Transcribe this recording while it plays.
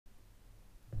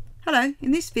Hello,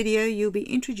 in this video you'll be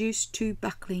introduced to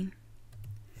buckling.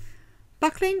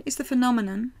 Buckling is the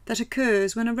phenomenon that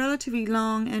occurs when a relatively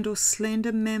long and or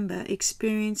slender member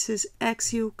experiences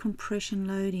axial compression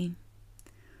loading.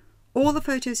 All the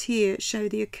photos here show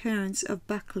the occurrence of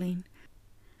buckling,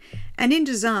 and in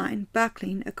design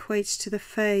buckling equates to the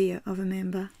failure of a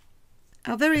member.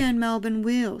 Our very own Melbourne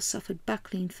wheel suffered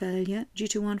buckling failure due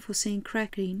to unforeseen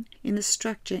cracking in the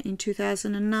structure in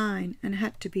 2009 and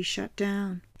had to be shut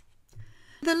down.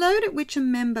 The load at which a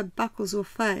member buckles or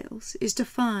fails is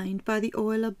defined by the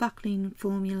Euler buckling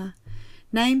formula,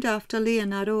 named after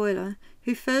Leonhard Euler,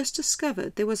 who first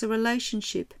discovered there was a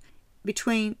relationship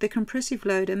between the compressive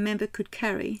load a member could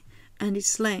carry and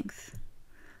its length.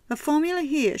 The formula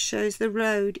here shows the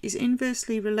load is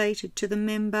inversely related to the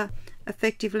member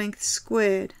effective length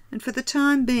squared, and for the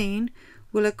time being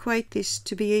we'll equate this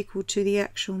to be equal to the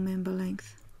actual member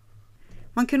length.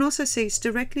 One can also see it's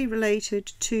directly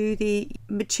related to the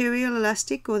material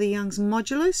elastic, or the Young's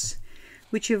modulus,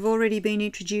 which you've already been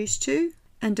introduced to,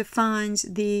 and defines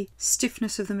the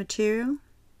stiffness of the material.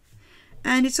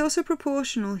 And it's also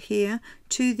proportional here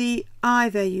to the I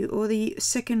value, or the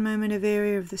second moment of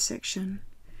area of the section.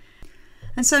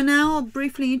 And so now I'll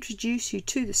briefly introduce you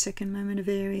to the second moment of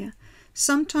area,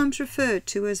 sometimes referred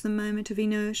to as the moment of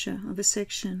inertia of a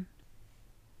section.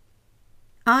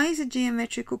 I is a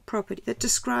geometrical property that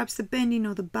describes the bending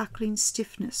or the buckling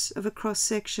stiffness of a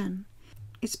cross-section.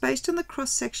 It's based on the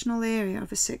cross-sectional area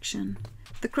of a section,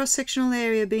 the cross-sectional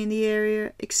area being the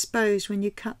area exposed when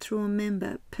you cut through a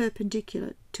member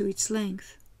perpendicular to its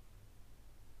length.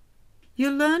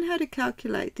 You'll learn how to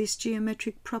calculate this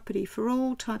geometric property for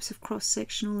all types of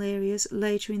cross-sectional areas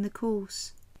later in the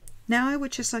course. Now I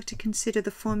would just like to consider the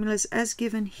formulas as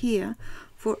given here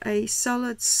for a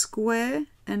solid square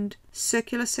and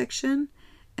circular section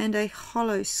and a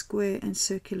hollow square and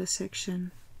circular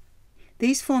section.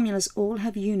 These formulas all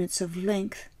have units of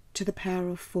length to the power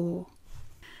of 4.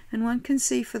 And one can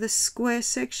see for the square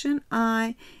section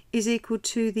I is equal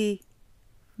to the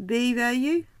b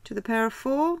value to the power of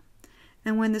 4,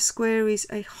 and when the square is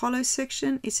a hollow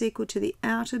section it's equal to the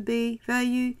outer b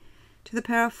value to the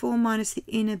power of 4 minus the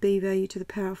inner b value to the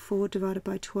power of 4 divided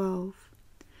by 12.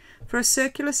 For a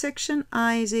circular section,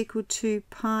 I is equal to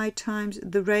pi times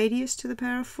the radius to the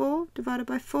power of 4 divided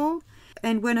by 4.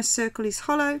 And when a circle is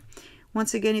hollow,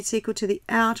 once again it's equal to the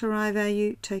outer I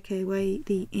value, take away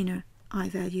the inner I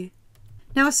value.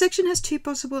 Now a section has two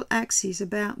possible axes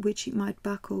about which it might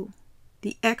buckle,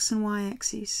 the x and y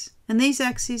axes. And these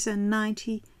axes are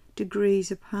 90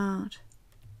 degrees apart.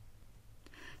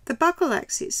 The buckle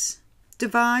axis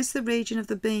divides the region of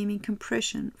the beam in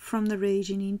compression from the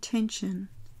region in tension.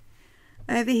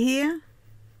 Over here,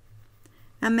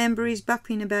 our member is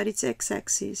buckling about its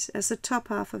x-axis as the top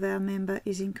half of our member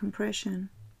is in compression.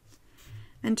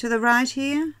 And to the right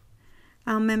here,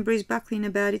 our member is buckling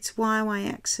about its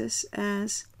y-axis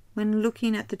as, when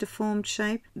looking at the deformed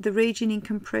shape, the region in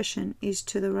compression is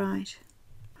to the right.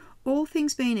 All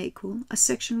things being equal, a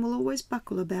section will always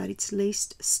buckle about its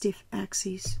least stiff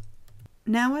axis.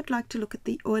 Now I'd like to look at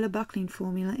the Euler buckling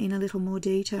formula in a little more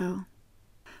detail.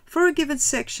 For a given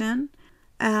section,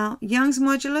 our Young's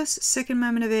modulus, second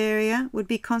moment of area, would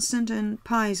be constant, and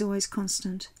pi is always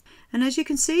constant. And as you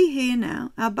can see here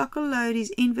now, our buckle load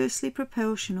is inversely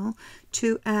proportional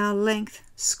to our length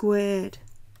squared.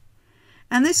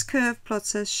 And this curve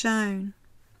plots as shown.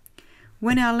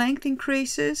 When our length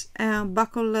increases, our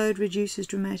buckle load reduces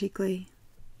dramatically.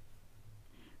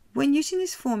 When using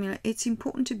this formula, it's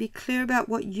important to be clear about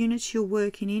what units you're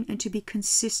working in and to be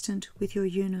consistent with your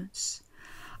units.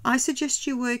 I suggest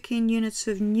you work in units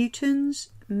of newtons,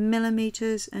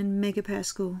 millimeters and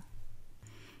megapascal.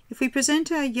 If we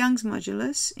present our Young's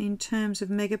modulus in terms of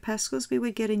megapascals, we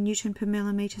would get a newton per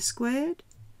millimeter squared.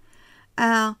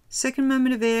 Our second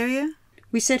moment of area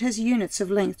we set as units of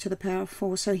length to the power of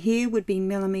 4, so here would be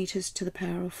millimeters to the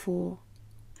power of 4.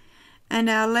 And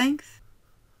our length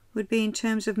would be in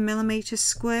terms of millimeters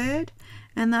squared,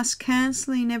 and thus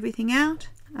cancelling everything out,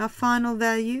 our final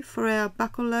value for our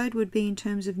buckle load would be in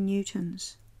terms of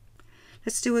newtons.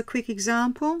 Let's do a quick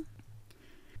example.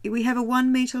 We have a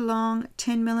 1 meter long,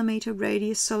 10 millimeter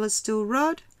radius solid steel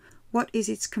rod. What is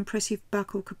its compressive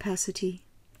buckle capacity?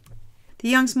 The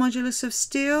Young's modulus of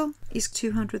steel is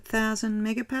 200,000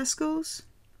 megapascals.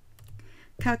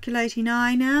 Calculating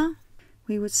I now,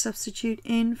 we would substitute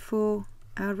in for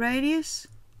our radius,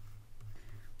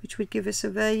 which would give us a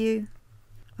value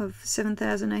of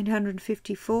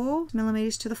 7,854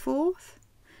 millimeters to the fourth.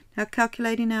 Now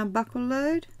calculating our buckle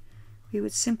load, we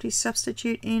would simply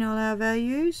substitute in all our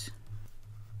values,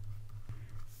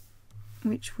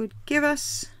 which would give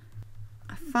us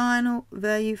a final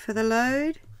value for the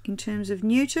load in terms of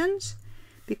newtons,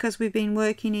 because we've been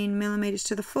working in millimeters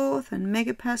to the fourth and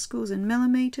megapascals and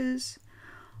millimeters,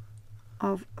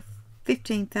 of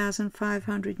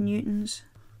 15,500 newtons,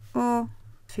 or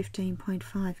 15.5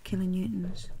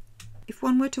 kilonewtons. If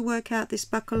one were to work out this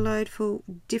buckle load for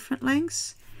different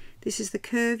lengths, this is the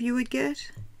curve you would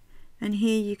get, and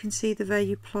here you can see the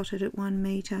value plotted at 1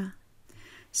 meter.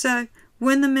 So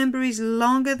when the member is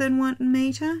longer than 1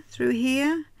 meter through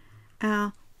here,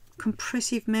 our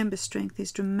compressive member strength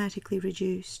is dramatically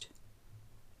reduced.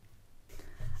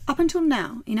 Up until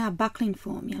now, in our buckling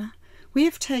formula, we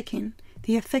have taken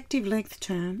the effective length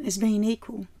term as being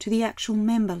equal to the actual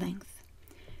member length,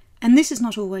 and this is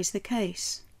not always the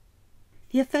case.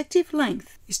 The effective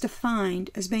length is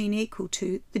defined as being equal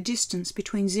to the distance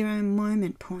between zero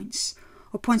moment points,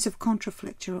 or points of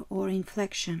contraflexion or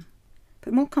inflection.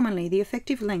 But more commonly, the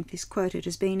effective length is quoted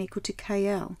as being equal to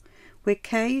KL, where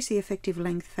K is the effective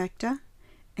length factor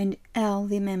and L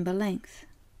the member length.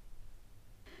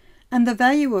 And the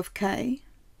value of K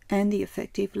and the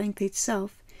effective length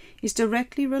itself is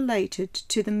directly related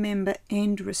to the member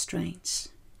end restraints.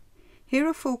 Here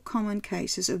are 4 common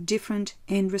cases of different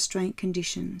end restraint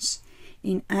conditions.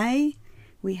 In A,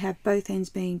 we have both ends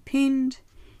being pinned.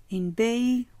 In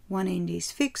B, one end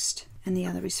is fixed and the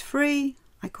other is free.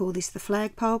 I call this the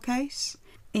flagpole case.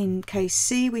 In case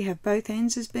C, we have both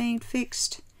ends as being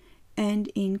fixed, and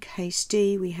in case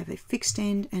D, we have a fixed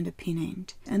end and a pin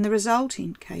end. And the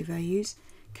resulting K values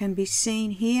can be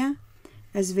seen here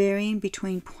as varying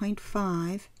between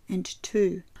 0.5 and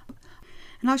 2.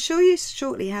 And I'll show you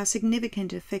shortly how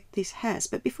significant effect this has,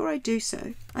 but before I do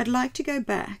so, I'd like to go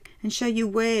back and show you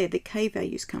where the K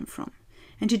values come from.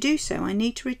 And to do so, I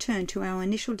need to return to our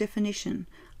initial definition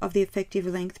of the effective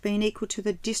length being equal to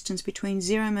the distance between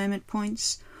zero moment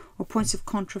points, or points of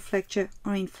contraflexion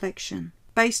or inflection,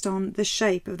 based on the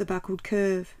shape of the buckled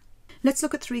curve. Let's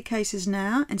look at 3 cases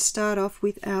now and start off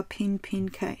with our pin-pin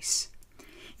case.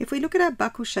 If we look at our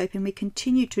buckle shape and we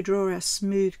continue to draw our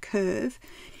smooth curve,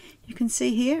 you can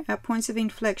see here our points of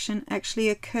inflection actually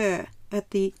occur at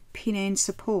the pin end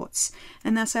supports,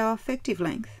 and thus our effective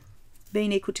length,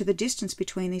 being equal to the distance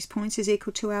between these points, is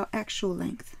equal to our actual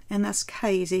length, and thus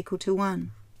K is equal to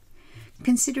 1.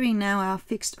 Considering now our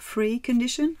fixed free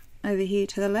condition over here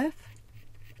to the left,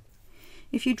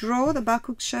 if you draw the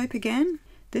buckled shape again,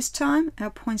 this time our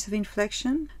points of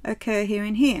inflection occur here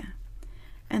and here,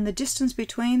 and the distance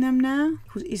between them now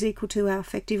is equal to our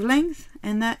effective length,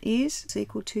 and that is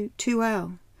equal to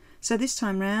 2L. So this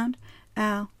time round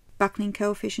our buckling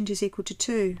coefficient is equal to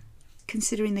 2.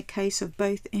 Considering the case of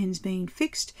both ends being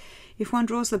fixed, if one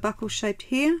draws the buckle shaped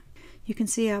here, you can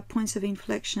see our points of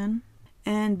inflection,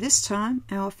 and this time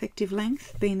our effective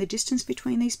length, being the distance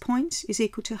between these points, is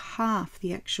equal to half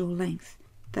the actual length.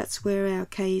 That's where our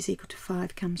K is equal to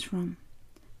 5 comes from.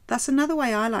 Thus, another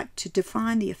way I like to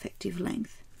define the effective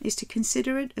length is to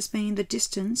consider it as being the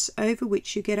distance over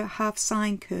which you get a half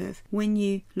sine curve when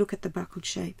you look at the buckled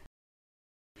shape.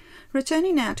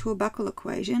 Returning now to a buckle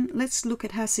equation, let's look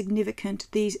at how significant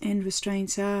these end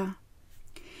restraints are.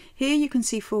 Here you can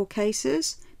see 4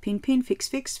 cases: pin-pin,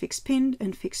 fixed-fixed, fixed-pinned,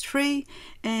 and fixed-free,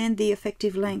 and the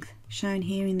effective length shown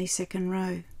here in the second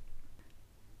row.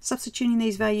 Substituting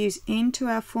these values into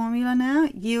our formula now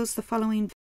yields the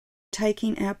following.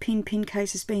 Taking our pin-pin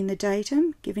case as being the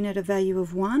datum, giving it a value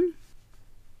of 1.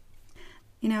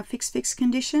 In our fixed-fixed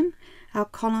condition, our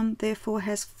column therefore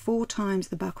has 4 times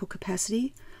the buckle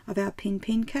capacity of our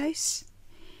pin-pin case.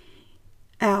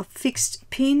 Our fixed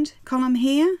pinned column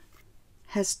here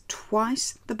has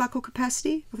twice the buckle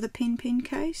capacity of the pin-pin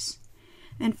case.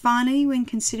 And finally, when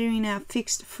considering our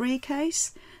fixed free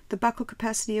case, the buckle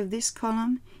capacity of this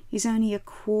column is only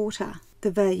 1/4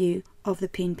 the value of the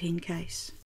pin-pin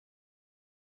case.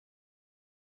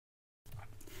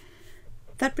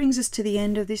 That brings us to the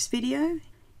end of this video.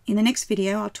 In the next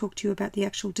video, I'll talk to you about the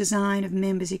actual design of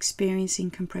members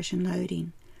experiencing compression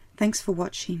loading. Thanks for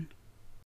watching.